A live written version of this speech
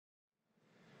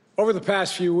Over the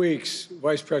past few weeks,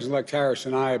 Vice President-elect Harris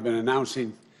and I have been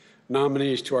announcing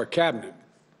nominees to our cabinet.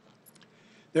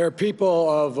 There are people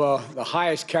of the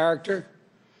highest character,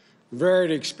 varied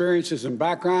experiences and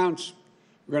backgrounds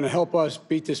who are going to help us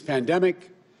beat this pandemic,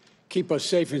 keep us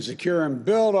safe and secure, and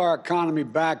build our economy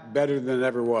back better than it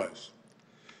ever was.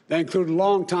 They include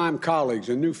longtime colleagues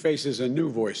and new faces and new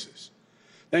voices.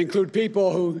 They include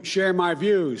people who share my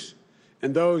views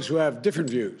and those who have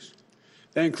different views.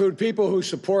 They include people who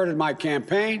supported my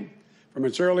campaign from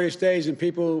its earliest days and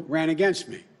people who ran against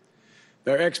me.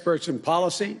 They're experts in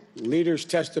policy, leaders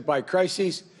tested by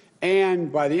crises,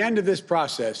 and by the end of this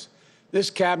process, this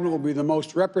cabinet will be the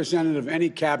most representative of any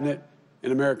cabinet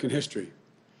in American history.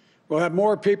 We'll have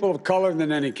more people of color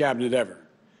than any cabinet ever.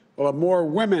 We'll have more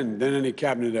women than any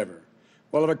cabinet ever.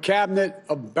 We'll have a cabinet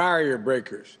of barrier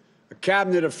breakers, a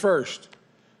cabinet of first.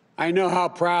 I know how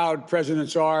proud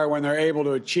presidents are when they're able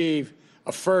to achieve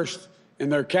a first in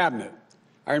their cabinet.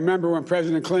 I remember when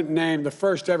President Clinton named the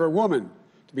first ever woman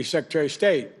to be Secretary of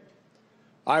State.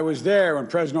 I was there when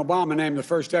President Obama named the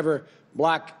first ever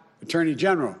black Attorney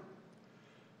General.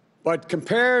 But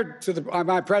compared to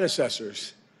my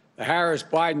predecessors, the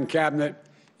Harris-Biden cabinet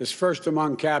is first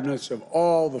among cabinets of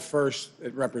all the firsts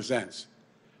it represents.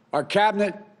 Our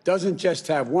cabinet doesn't just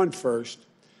have one first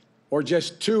or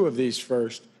just two of these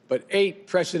firsts, but 8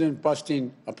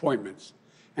 precedent-busting appointments.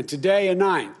 And today, a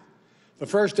 9th, the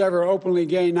first ever openly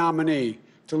gay nominee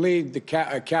to lead the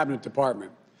cabinet department,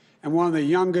 and one of the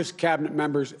youngest cabinet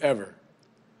members ever.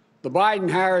 The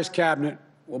Biden-Harris cabinet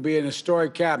will be an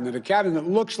historic cabinet, a cabinet that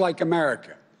looks like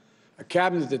America, a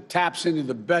cabinet that taps into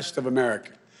the best of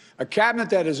America, a cabinet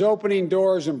that is opening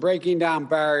doors and breaking down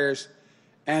barriers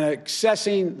and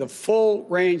accessing the full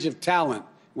range of talent.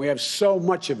 We have so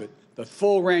much of it, the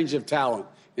full range of talent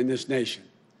in this nation.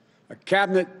 A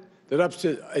cabinet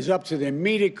that is up to the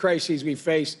immediate crises we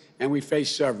face, and we face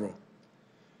several.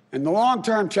 And the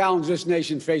long-term challenge this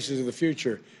nation faces in the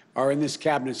future are in this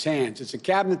cabinet's hands. It's a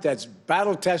cabinet that's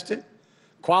battle-tested,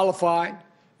 qualified,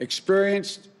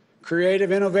 experienced,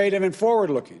 creative, innovative, and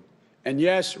forward-looking, and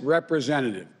yes,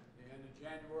 representative.